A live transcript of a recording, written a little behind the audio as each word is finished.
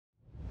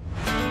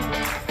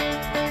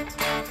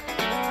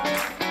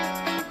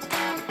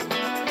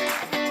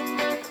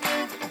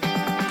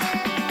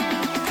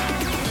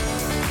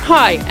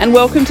Hi, and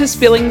welcome to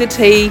Spilling the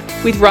Tea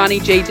with Rani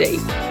GD,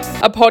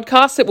 a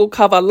podcast that will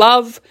cover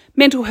love,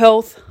 mental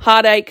health,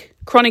 heartache,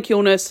 chronic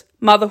illness,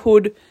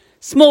 motherhood,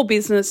 small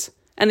business,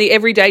 and the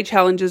everyday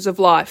challenges of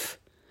life.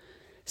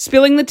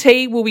 Spilling the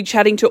Tea will be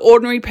chatting to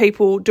ordinary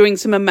people doing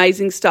some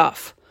amazing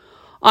stuff.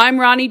 I'm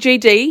Rani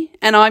GD,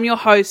 and I'm your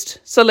host,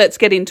 so let's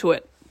get into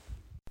it.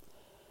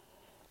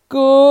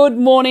 Good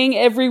morning,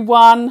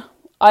 everyone.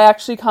 I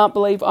actually can't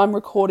believe I'm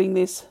recording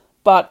this,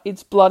 but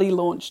it's bloody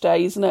launch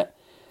day, isn't it?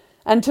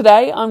 And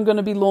today I'm going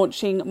to be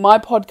launching my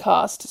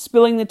podcast,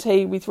 Spilling the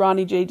Tea with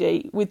Rani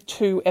GD, with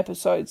 2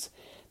 episodes.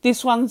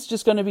 This one's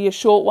just going to be a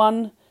short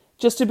one,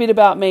 just a bit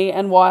about me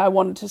and why I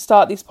wanted to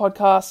start this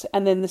podcast.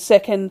 And then the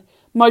second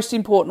most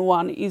important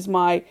one is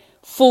my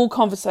full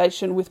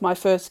conversation with my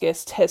first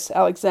guest, Tess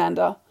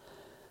Alexander.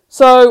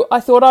 So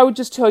I thought I would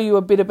just tell you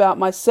a bit about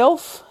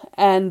myself.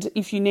 And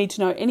if you need to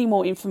know any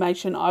more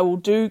information, I will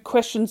do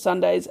Question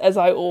Sundays, as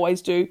I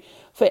always do,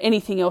 for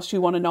anything else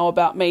you want to know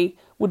about me.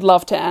 Would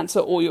love to answer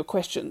all your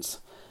questions.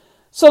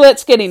 So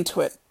let's get into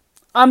it.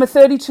 I'm a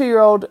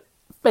 32-year-old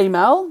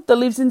female that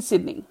lives in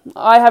Sydney.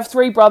 I have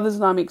 3 brothers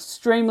and I'm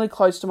extremely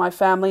close to my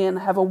family and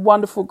have a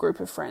wonderful group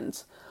of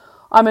friends.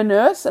 I'm a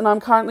nurse and I'm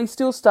currently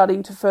still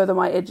studying to further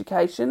my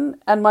education,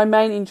 and my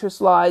main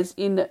interest lies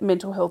in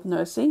mental health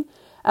nursing,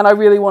 and I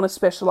really want to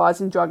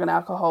specialise in drug and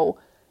alcohol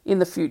in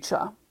the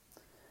future.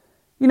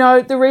 You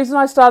know, the reason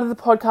I started the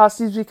podcast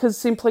is because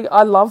simply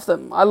I love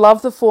them. I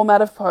love the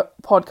format of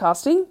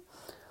podcasting.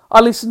 I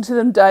listen to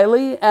them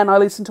daily and I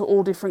listen to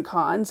all different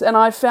kinds, and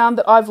I've found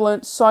that I've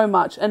learnt so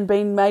much and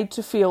been made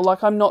to feel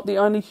like I'm not the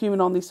only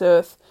human on this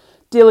earth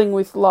dealing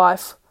with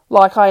life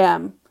like I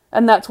am,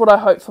 and that's what I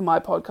hope for my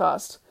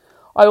podcast.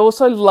 I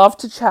also love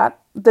to chat.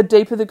 The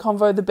deeper the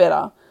convo, the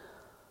better.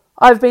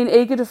 I've been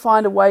eager to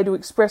find a way to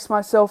express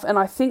myself, and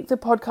I think the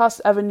podcast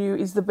avenue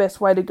is the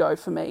best way to go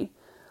for me.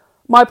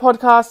 My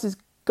podcast is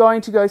going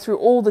to go through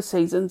all the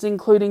seasons,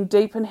 including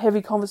deep and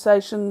heavy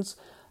conversations,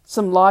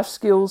 some life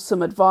skills,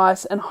 some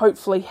advice, and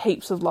hopefully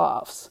heaps of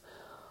laughs.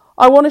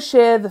 I want to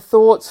share the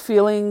thoughts,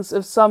 feelings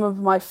of some of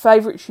my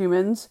favourite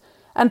humans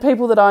and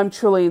people that I'm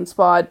truly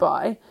inspired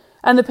by,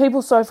 and the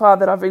people so far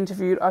that I've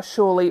interviewed are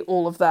surely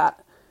all of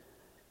that.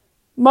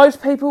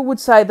 Most people would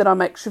say that I'm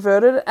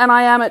extroverted, and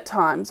I am at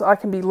times. I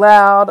can be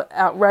loud,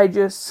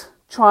 outrageous,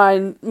 try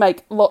and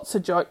make lots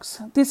of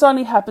jokes. This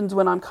only happens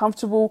when I'm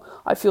comfortable,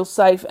 I feel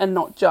safe and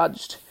not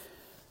judged.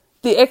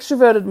 The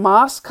extroverted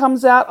mask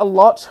comes out a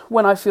lot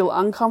when I feel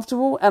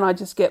uncomfortable, and I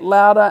just get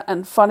louder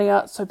and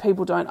funnier so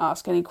people don't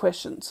ask any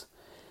questions.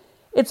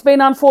 It's been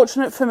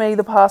unfortunate for me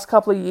the past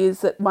couple of years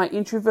that my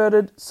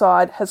introverted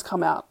side has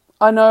come out.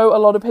 I know a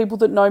lot of people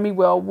that know me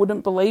well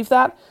wouldn't believe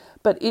that,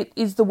 but it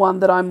is the one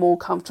that I'm more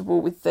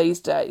comfortable with these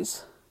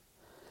days.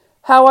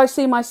 How I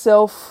see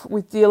myself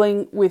with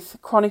dealing with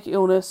chronic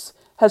illness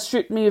has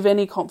stripped me of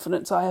any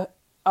confidence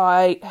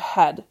I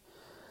had.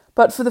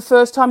 But for the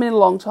first time in a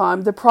long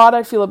time, the pride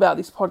I feel about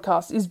this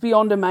podcast is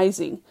beyond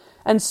amazing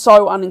and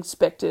so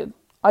unexpected.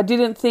 I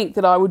didn't think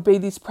that I would be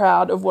this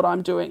proud of what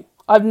I'm doing.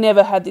 I've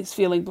never had this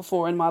feeling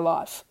before in my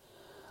life.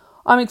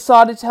 I'm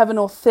excited to have an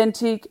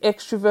authentic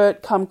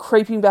extrovert come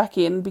creeping back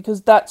in,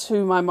 because that's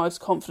who my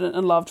most confident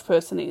and loved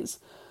person is.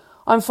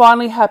 I'm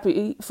finally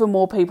happy for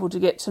more people to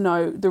get to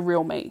know the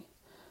real me.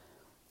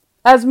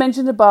 As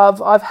mentioned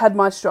above, I've had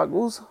my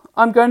struggles.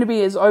 I'm going to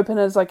be as open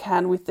as I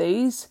can with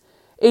these,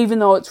 even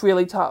though it's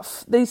really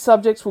tough. These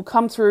subjects will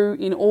come through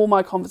in all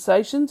my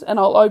conversations, and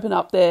I'll open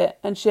up there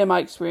and share my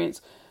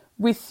experience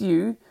with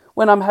you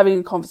when I'm having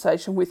a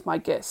conversation with my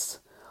guests.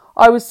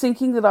 I was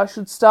thinking that I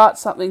should start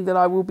something that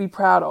I will be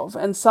proud of,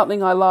 and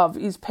something I love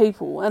is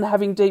people and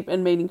having deep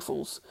and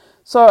meaningfuls.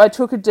 So I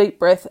took a deep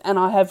breath and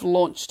I have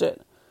launched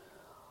it.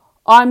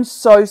 I'm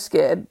so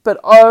scared, but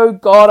oh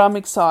God, I'm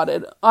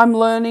excited. I'm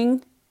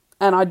learning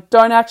and I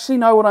don't actually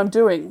know what I'm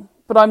doing,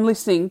 but I'm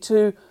listening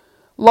to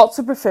lots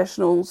of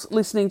professionals,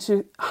 listening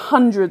to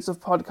hundreds of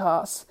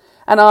podcasts,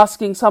 and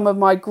asking some of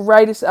my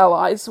greatest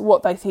allies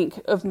what they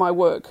think of my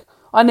work.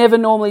 I never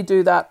normally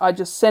do that. I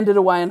just send it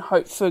away and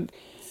hope for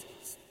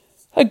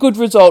a good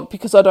result,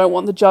 because I don't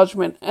want the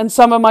judgment. And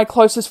some of my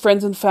closest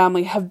friends and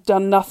family have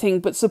done nothing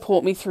but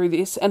support me through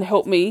this and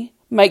help me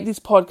make this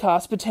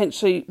podcast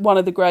potentially one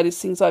of the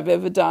greatest things I've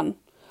ever done.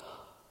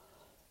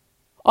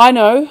 I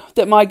know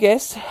that my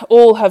guests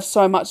all have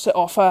so much to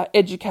offer,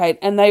 educate,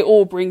 and they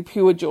all bring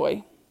pure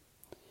joy.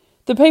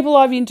 The people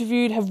I've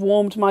interviewed have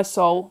warmed my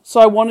soul, so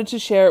I wanted to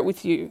share it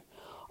with you.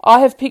 I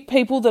have picked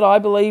people that I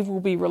believe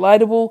will be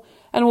relatable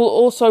and will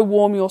also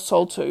warm your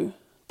soul too.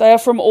 They are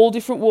from all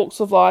different walks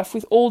of life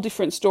with all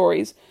different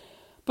stories,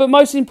 but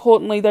most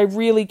importantly, they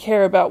really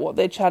care about what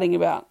they're chatting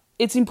about.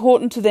 It's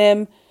important to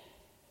them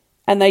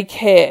and they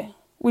care,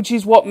 which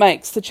is what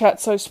makes the chat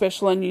so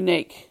special and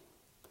unique.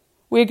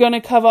 We're going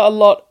to cover a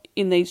lot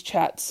in these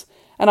chats,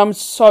 and I'm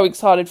so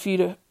excited for you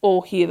to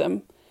all hear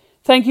them.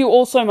 Thank you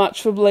all so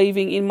much for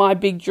believing in my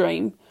big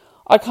dream.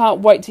 I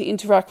can't wait to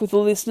interact with the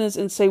listeners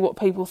and see what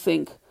people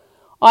think.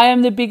 I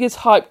am the biggest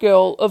hype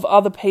girl of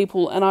other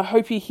people, and I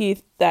hope you hear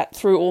that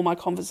through all my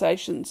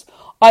conversations.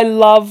 I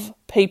love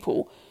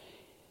people.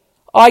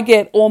 I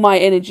get all my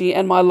energy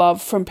and my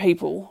love from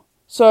people.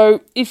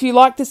 So if you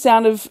like the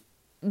sound of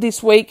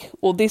this week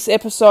or this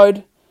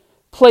episode,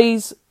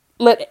 please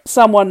let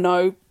someone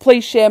know.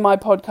 Please share my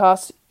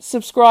podcast,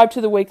 subscribe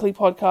to the weekly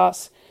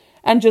podcast,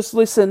 and just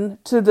listen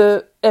to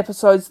the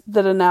episodes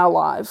that are now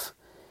live.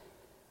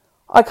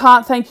 I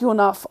can't thank you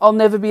enough. I'll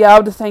never be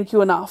able to thank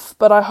you enough,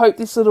 but I hope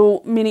this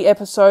little mini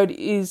episode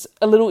is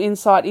a little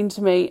insight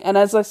into me, and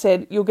as I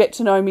said, you'll get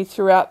to know me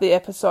throughout the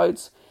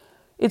episodes.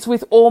 It's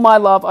with all my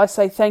love I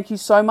say thank you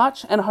so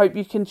much, and hope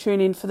you can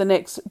tune in for the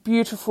next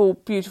beautiful,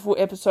 beautiful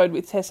episode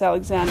with Tess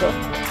Alexander.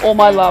 All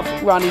my love,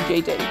 Rani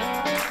GD.